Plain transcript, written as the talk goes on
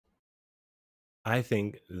I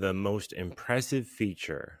think the most impressive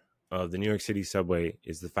feature of the New York City subway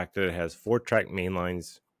is the fact that it has 4-track main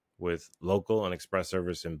lines with local and express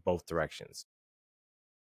service in both directions.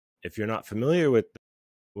 If you're not familiar with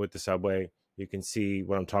the subway, you can see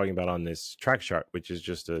what I'm talking about on this track chart, which is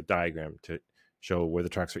just a diagram to show where the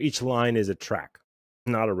tracks are. Each line is a track,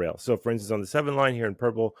 not a rail. So for instance, on the 7 line here in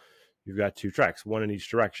purple, you've got 2 tracks, one in each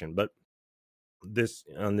direction. But this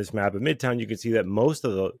on this map of Midtown, you can see that most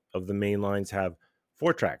of the main lines have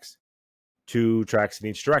 4 tracks, 2 tracks in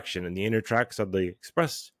each direction, and the inner tracks are the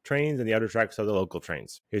express trains and the outer tracks are the local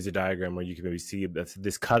trains. Here's a diagram where you can maybe see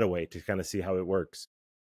this cutaway to kind of see how it works.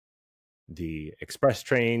 The express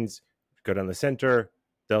trains go down the center,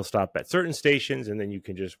 they'll stop at certain stations, and then you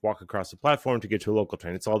can just walk across the platform to get to a local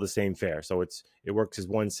train. It's all the same fare, so it works as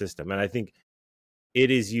one system. And I think it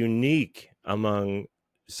is unique among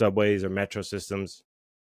subways or metro systems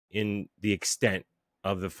in the extent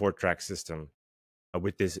of the 4-track system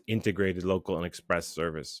with this integrated local and express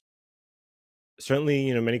service.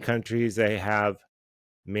 Certainly, many countries, they have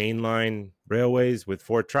mainline railways with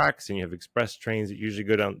 4 tracks, and you have express trains that usually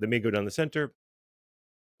they may go down the center,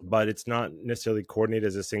 but it's not necessarily coordinated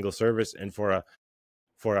as a single service. And for a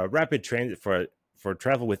rapid transit, for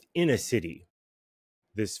travel within a city,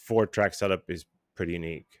 this 4-track setup is pretty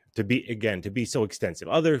unique to be so extensive.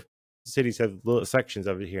 Other cities have little sections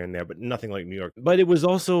of it here and there, but nothing like New York. But it was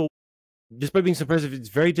also, despite being so impressive, it's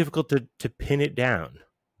very difficult to pin it down.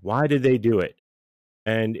 Why did they do it?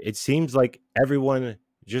 And it seems like everyone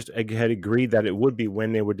just had agreed that it would be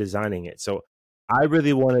when they were designing it. So I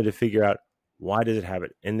really wanted to figure out, why does it have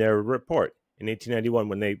it? In their report in 1891,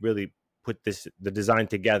 when they really put the design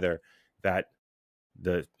together that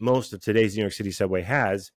most of today's New York City subway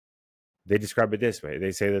has, they describe it this way.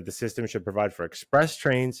 They say that the system should provide for express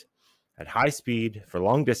trains at high speed for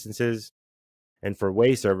long distances, and for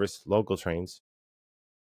way service, local trains,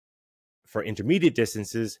 for intermediate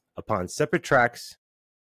distances upon separate tracks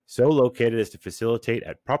so located as to facilitate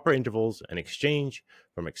at proper intervals an exchange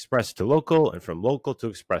from express to local and from local to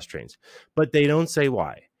express trains. But they don't say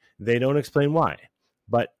why. They don't explain why.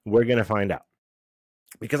 But we're going to find out.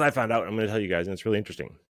 Because I found out, I'm going to tell you guys, and it's really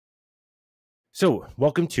interesting. So,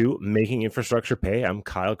 welcome to Making Infrastructure Pay. I'm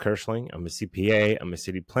Kyle Kirschling. I'm a CPA. I'm a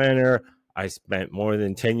city planner. I spent more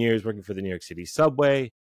than 10 years working for the New York City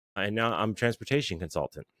Subway, and now I'm a transportation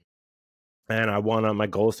consultant. And my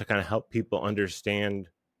goal is to kind of help people understand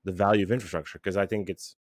the value of infrastructure, because I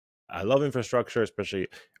love infrastructure, especially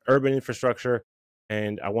urban infrastructure,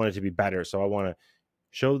 and I want it to be better. So I want to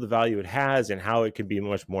show the value it has and how it can be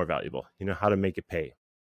much more valuable, how to make it pay.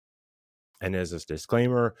 And as a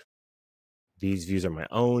disclaimer, these views are my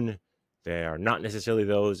own. They are not necessarily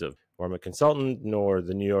those of or I'm a consultant, nor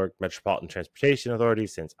the New York Metropolitan Transportation Authority,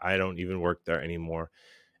 since I don't even work there anymore.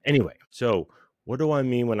 Anyway, so what do I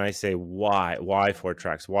mean when I say why? Why 4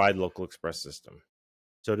 tracks? Why the local express system?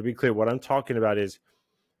 So to be clear, what I'm talking about is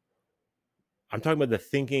I'm talking about the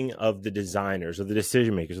thinking of the designers, of the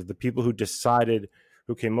decision makers, of the people who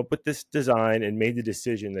came up with this design and made the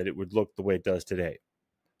decision that it would look the way it does today.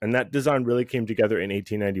 And that design really came together in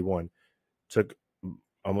 1891. Took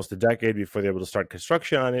almost a decade before they were able to start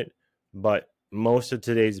construction on it, but most of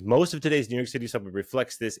today's New York City subway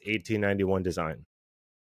reflects this 1891 design.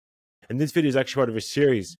 And this video is actually part of a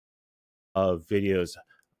series of videos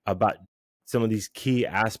about some of these key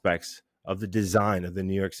aspects of the design of the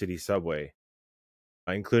New York City subway,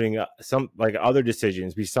 including some other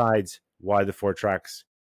decisions besides why the 4 tracks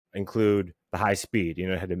include the high speed.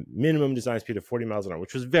 It had a minimum design speed of 40 miles an hour,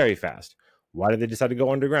 which was very fast. Why did they decide to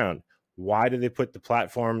go underground? Why did they put the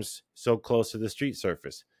platforms so close to the street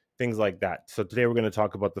surface? Things like that. So today we're going to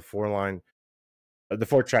talk about the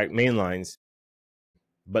 4-track main lines,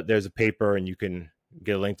 but there's a paper and you can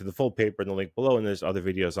get a link to the full paper in the link below, and there's other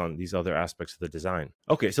videos on these other aspects of the design.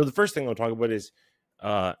 Okay, so the first thing I'll talk about is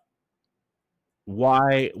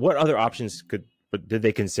what other options did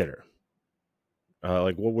they consider?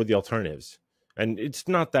 What were the alternatives? And it's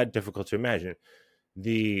not that difficult to imagine.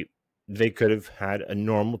 They could have had a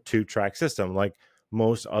normal 2-track system like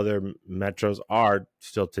most other metros are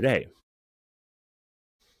still today.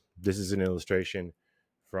 This is an illustration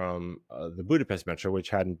from the Budapest Metro, which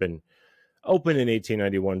hadn't been open in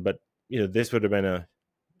 1891, but this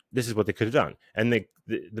is what they could have done. And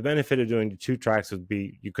the benefit of doing the 2 tracks would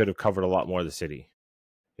be you could have covered a lot more of the city.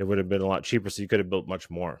 It would have been a lot cheaper, so you could have built much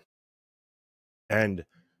more. And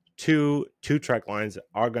 2-track lines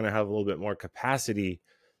are going to have a little bit more capacity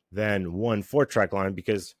than 1 4-track line,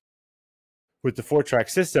 because with the 4-track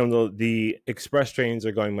system, the express trains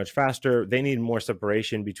are going much faster. They need more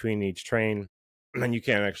separation between each train, and you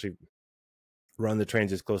can't actually run the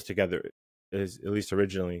trains as close together is at least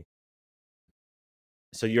originally.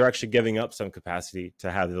 So you're actually giving up some capacity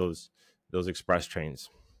to have those express trains.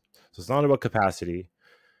 So it's not about capacity.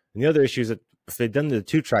 And the other issue is that if they'd done the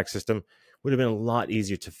 2-track system, it would have been a lot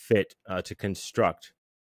easier to fit, to construct.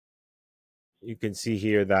 You can see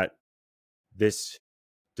here that this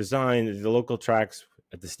design, the local tracks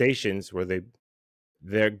at the stations, where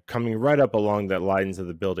they're coming right up along the lines of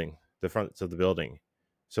the building, the fronts of the building.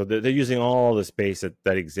 So they're using all the space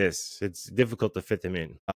that exists. It's difficult to fit them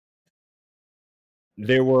in.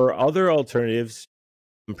 There were other alternatives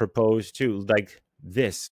proposed too, like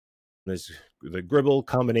this the Gribble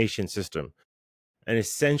combination system. And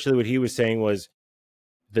essentially what he was saying was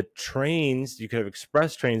the trains, you could have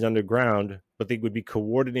express trains underground, but they would be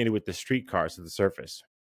coordinated with the streetcars at the surface.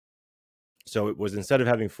 So it was, instead of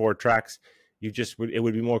having 4 tracks, it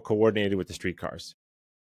would be more coordinated with the streetcars.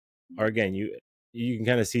 Or again, you can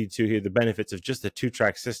kind of see too here the benefits of just the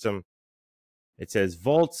 2-track system. It says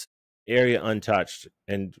vaults, area untouched.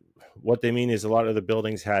 And what they mean is a lot of the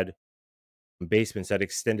buildings had basements that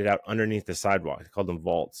extended out underneath the sidewalk. They called them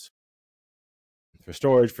vaults. For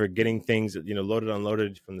storage, for getting things, loaded,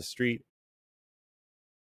 unloaded from the street.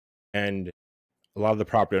 And a lot of the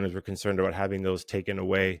property owners were concerned about having those taken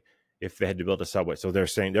away if they had to build a subway. So they're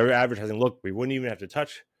saying, they're advertising, look, we wouldn't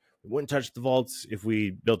touch the vaults if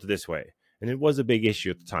we built it this way. And it was a big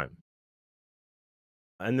issue at the time.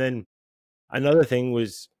 And then another thing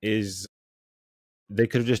is they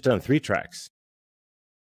could have just done 3 tracks,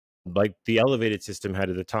 like the elevated system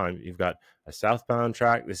had at the time. You've got a southbound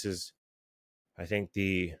track. This is, I think,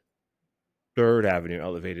 the 3rd Avenue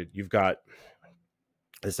elevated. You've got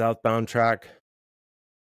a southbound track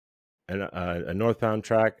and a northbound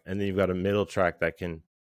track, and then you've got a middle track that can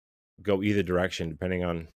go either direction depending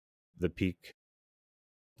on the peak,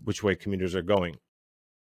 which way commuters are going.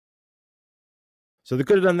 So they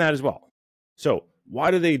could have done that as well. So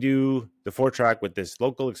why do they do the 4-track with this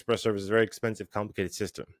local express service? Very expensive, complicated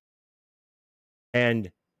system.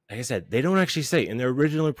 And like I said, they don't actually say in their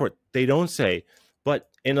original report, they don't say, but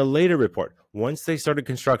in a later report, once they started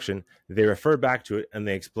construction, they refer back to it and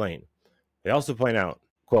they explain. They also point out,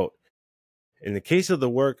 quote, in the case of the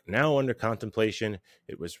work now under contemplation,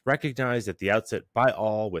 it was recognized at the outset by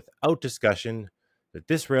all without discussion that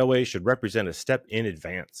this railway should represent a step in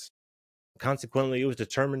advance. Consequently, it was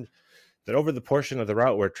determined that over the portion of the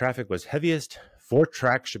route where traffic was heaviest, 4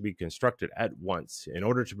 tracks should be constructed at once in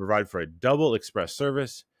order to provide for a double express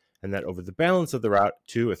service, and that over the balance of the route,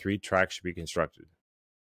 2 or 3 tracks should be constructed.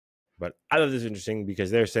 But I thought this is interesting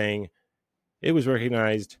because they're saying it was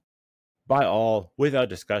recognized by all without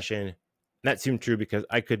discussion. That seemed true because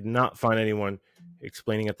I could not find anyone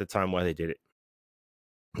explaining at the time why they did it.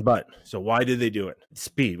 But so why did they do it?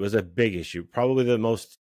 Speed was a big issue, probably the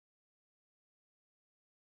most.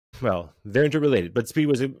 Well, they're interrelated, but speed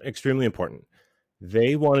was extremely important.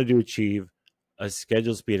 They wanted to achieve a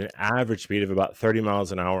scheduled speed, an average speed of about 30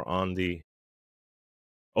 miles an hour on the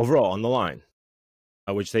overall on the line,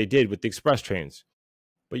 which they did with the express trains.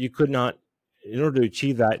 But you could not, in order to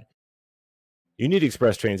achieve that, you need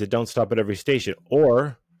express trains that don't stop at every station,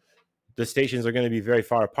 or the stations are going to be very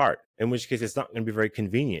far apart, in which case it's not going to be very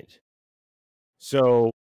convenient.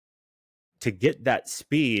 So to get that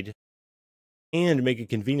speed and make it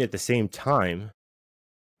convenient at the same time,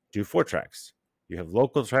 do 4 tracks. You have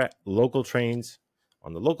local trains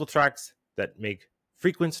on the local tracks that make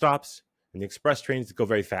frequent stops, and the express trains that go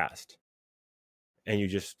very fast. And you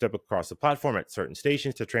just step across the platform at certain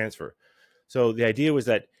stations to transfer. So the idea was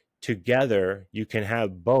that together you can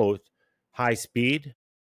have both high speed,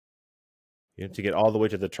 to get all the way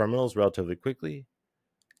to the terminals relatively quickly,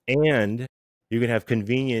 and you can have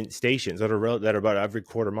convenient stations that are about every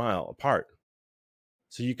quarter mile apart.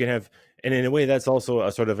 So you can have, and in a way that's also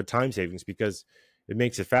a sort of a time savings because it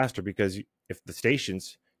makes it faster, because if the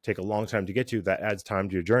stations take a long time to get to, that adds time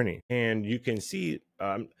to your journey. And you can see,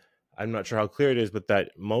 I'm not sure how clear it is, but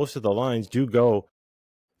that most of the lines do go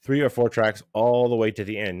 3 or 4 tracks all the way to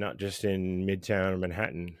the end, not just in Midtown or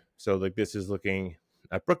Manhattan. So like this is looking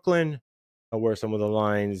at Brooklyn, where some of the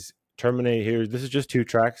lines terminate here. This is just 2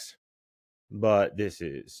 tracks, but this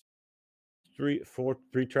is 3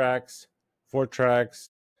 tracks, 4 tracks,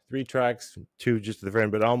 3 tracks, 2 just to the very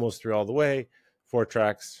end, but almost 3 all the way, 4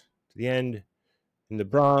 tracks to the end. In the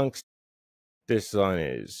Bronx, this line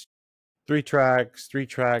is 3 tracks, 3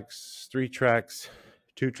 tracks, 3 tracks,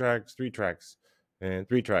 2 tracks, 3 tracks, and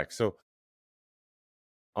 3 tracks. So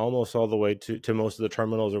almost all the way to most of the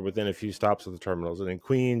terminals, or within a few stops of the terminals. And in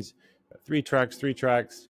Queens, 3 tracks, 3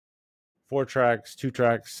 tracks, 4 tracks, 2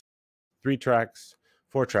 tracks, 3 tracks,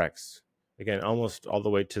 4 tracks. Again, almost all the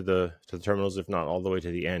way to the terminals, if not all the way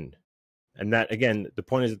to the end. And that, again, the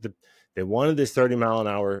point is that they wanted this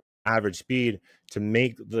 30-mile-an-hour average speed to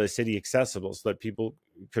make the city accessible so that people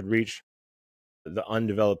could reach the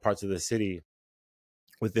undeveloped parts of the city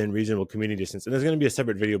within reasonable commuting distance. And there's going to be a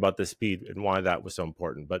separate video about the speed and why that was so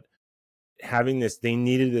important. But having this, they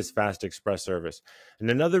needed this fast express service. And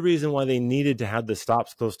another reason why they needed to have the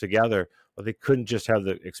stops close together, well, they couldn't just have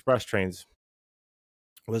the express trains,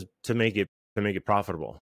 was to make it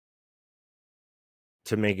profitable,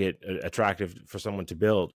 to make it attractive for someone to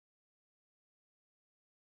build.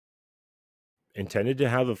 Intended to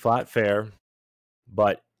have a flat fare,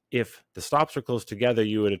 but if the stops are close together,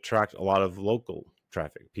 you would attract a lot of local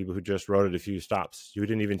traffic, people who just rode at a few stops. You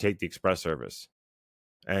didn't even take the express service.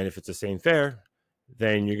 And if it's the same fare,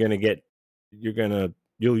 then you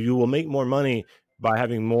will make more money by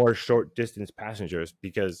having more short distance passengers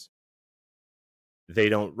because they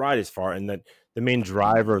don't ride as far. And that the main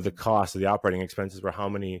driver of the cost of the operating expenses were how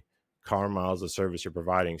many car miles of service you're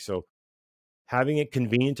providing. So having it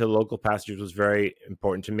convenient to local passengers was very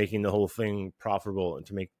important to making the whole thing profitable and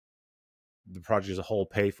to make the project as a whole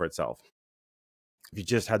pay for itself. If you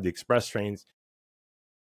just had the express trains,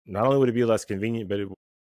 not only would it be less convenient, but it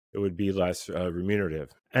would be less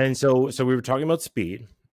remunerative. And so we were talking about speed.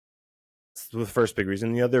 That's the first big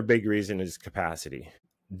reason. The other big reason is capacity.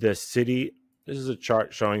 The city, this is a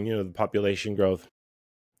chart showing, the population growth.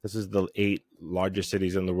 This is the 8 largest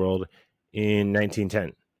cities in the world in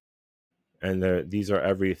 1910. And these are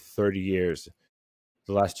every 30 years.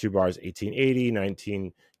 The last 2 bars, 1880,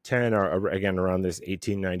 1910, are again around this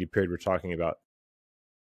 1890 period we're talking about.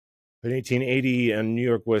 In 1880, and New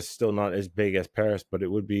York was still not as big as Paris, but it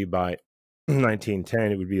would be by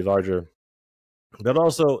 1910, it would be larger. But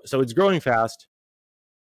also, so it's growing fast,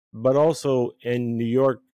 but also in New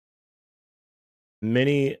York,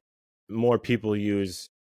 many more people use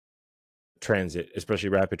transit, especially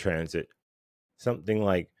rapid transit, something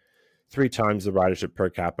like 3 times the ridership per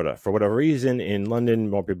capita. For whatever reason, in London,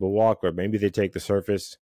 more people walk, or maybe they take the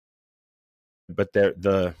surface. But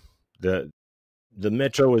the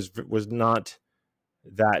metro was not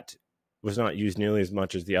used nearly as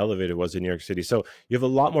much as the elevator was in New York City. So you have a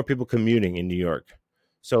lot more people commuting in New York.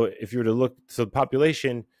 So if you were to look, so the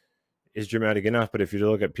population is dramatic enough, but if you were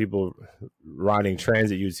to look at people riding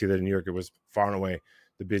transit, you'd see that in New York it was far and away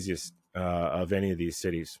the busiest of any of these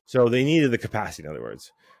cities. So they needed the capacity, in other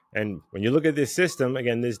words. And when you look at this system,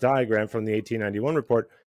 again, this diagram from the 1891 report,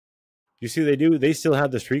 you see they still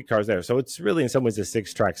have the streetcars there. So it's really in some ways a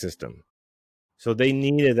 6-track system. So they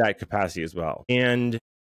needed that capacity as well. And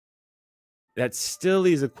that still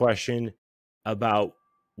leaves a question about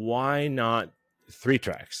why not 3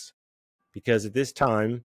 tracks? Because at this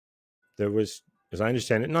time, there was, as I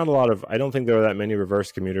understand it, I don't think there were that many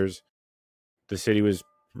reverse commuters. The city was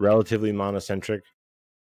relatively monocentric,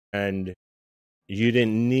 and you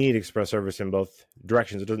didn't need express service in both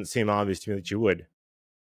directions. It doesn't seem obvious to me that you would.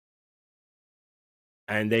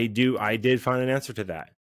 And I did find an answer to that.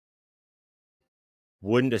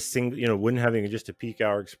 Wouldn't having just a peak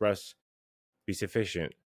hour express be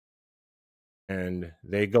sufficient? And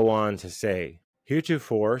they go on to say,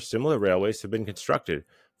 heretofore, similar railways have been constructed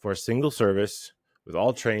for a single service with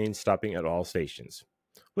all trains stopping at all stations,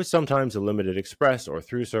 with sometimes a limited express or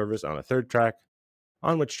through service on a 3rd track,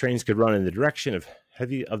 on which trains could run in the direction of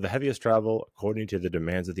the heaviest travel according to the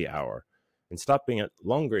demands of the hour, and stopping at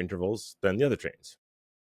longer intervals than the other trains.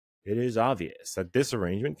 It is obvious that this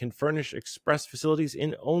arrangement can furnish express facilities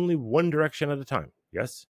in only one direction at a time,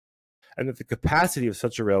 yes, and that the capacity of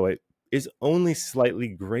such a railway is only slightly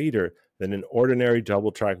greater than an ordinary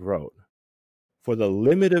double-track road, for the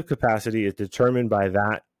limit of capacity is determined by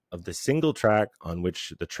that of the single track on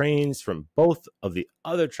which the trains from both of the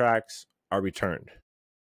other tracks are returned.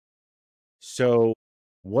 So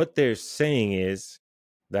what they're saying is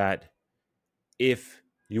that if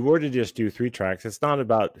you were to just do 3 tracks, it's not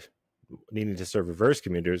about needing to serve reverse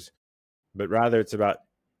commuters, but rather it's about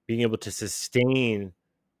being able to sustain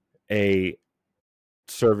a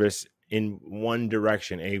service in one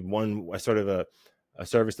direction, a sort of a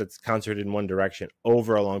service that's concentrated in one direction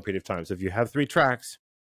over a long period of time. So if you have 3 tracks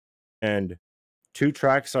and 2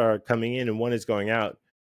 tracks are coming in and 1 is going out,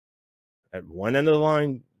 at one end of the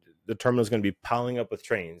line, the terminal is going to be piling up with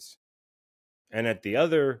trains. And at the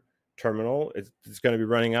other terminal, it's going to be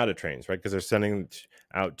running out of trains, right? Because they're sending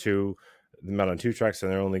out them out on 2 tracks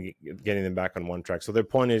and they're only getting them back on 1 track. So their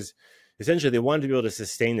point is, essentially, they wanted to be able to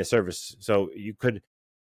sustain the service. So you could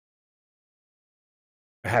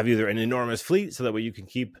have either an enormous fleet, so that way you can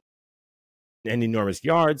keep an enormous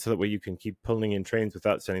yard, so that way you can keep pulling in trains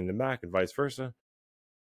without sending them back, and vice versa.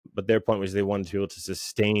 But their point was they wanted to be able to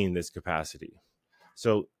sustain this capacity.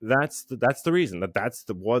 So that's the reason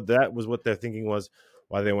that was what their thinking was,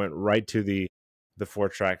 why they went right to the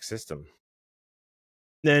 4-track system.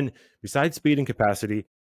 Then, besides speed and capacity,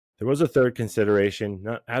 there was a third consideration,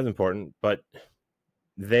 not as important, but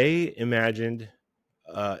they imagined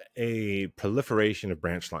a proliferation of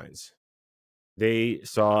branch lines. They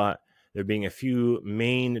saw there being a few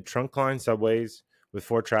main trunk line subways with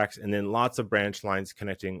 4 tracks, and then lots of branch lines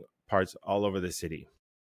connecting parts all over the city.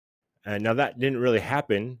 And now that didn't really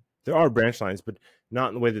happen. There are branch lines, but not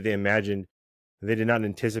in the way that they imagined. They did not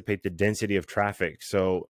anticipate the density of traffic.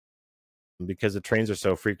 So because the trains are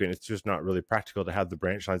so frequent, it's just not really practical to have the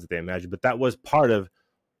branch lines that they imagined. But that was part of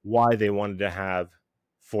why they wanted to have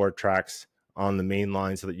 4 tracks on the main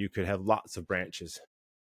line so that you could have lots of branches.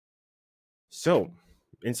 So,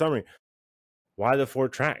 in summary, why the 4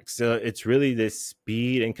 tracks? It's really this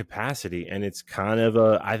speed and capacity, and it's kind of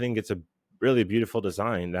I think it's a really beautiful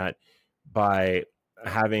design that by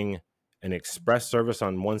having an express service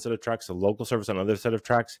on one set of tracks, a local service on another set of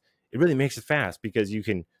tracks, it really makes it fast because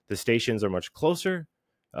the stations are much closer.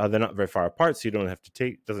 They're not very far apart, so you don't have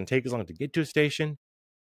to doesn't take as long to get to a station.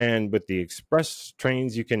 And with the express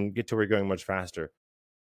trains, you can get to where you're going much faster.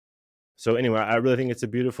 So anyway, I really think it's a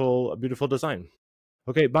beautiful design.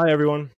 Okay, bye everyone.